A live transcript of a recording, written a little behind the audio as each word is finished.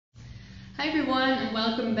Hi everyone and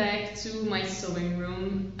welcome back to my sewing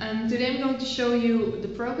room. Today I'm going to show you the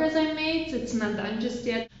progress I made. It's not done just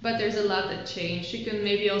yet, but there's a lot that changed. You can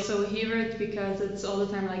maybe also hear it because it's all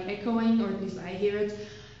the time like echoing, or at least I hear it.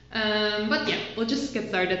 But yeah, we'll just get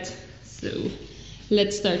started. So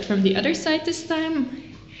let's start from the other side this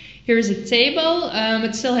time. Here's a table.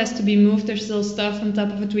 It still has to be moved. There's still stuff on top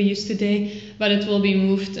of it we used today, but it will be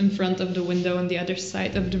moved in front of the window on the other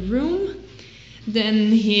side of the room. Then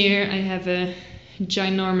here I have a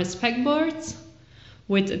ginormous pegboard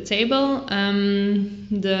with a table.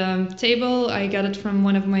 The table, I got it from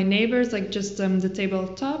one of my neighbors, like just the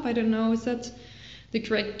tabletop, I don't know, is that the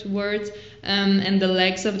correct word? And the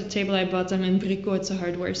legs of the table, I bought them in Brico, it's a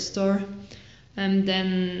hardware store. And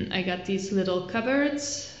then I got these little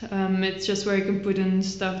cupboards. It's just where you can put in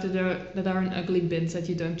stuff that are in ugly bins that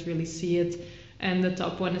you don't really see it. And the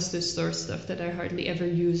top one is to store stuff that I hardly ever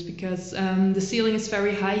use because the ceiling is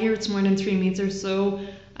very high here. It's more than 3 meters, so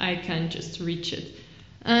I can't just reach it.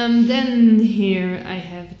 Then here I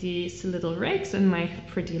have these little racks and my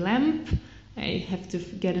pretty lamp. I have to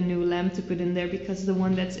get a new lamp to put in there because the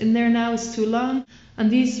one that's in there now is too long. On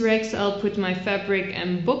these racks I'll put my fabric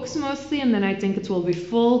and books mostly, and then I think it will be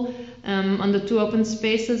full. On the two open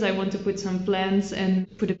spaces I want to put some plants and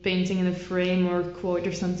put a painting in a frame or a quote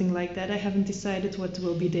or something like that. I haven't decided what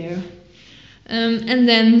will be there. And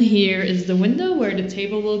then here is the window where the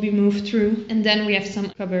table will be moved through. And then we have some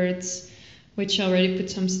cupboards which I already put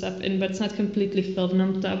some stuff in, but it's not completely filled, and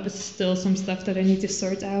on top is still some stuff that I need to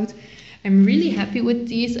sort out. I'm really happy with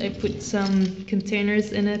these. I put some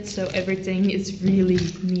containers in it, so everything is really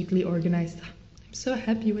neatly organized. I'm so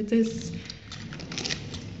happy with this.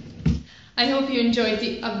 I hope you enjoyed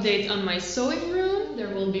the update on my sewing room. There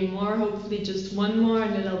will be more, hopefully just one more,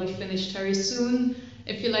 and then I'll be finished very soon.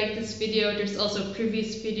 If you like this video, there's also a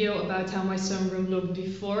previous video about how my sewing room looked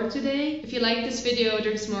before today. If you like this video,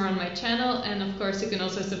 there's more on my channel, and of course you can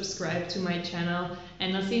also subscribe to my channel.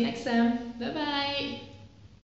 And I'll see you next time. Bye bye!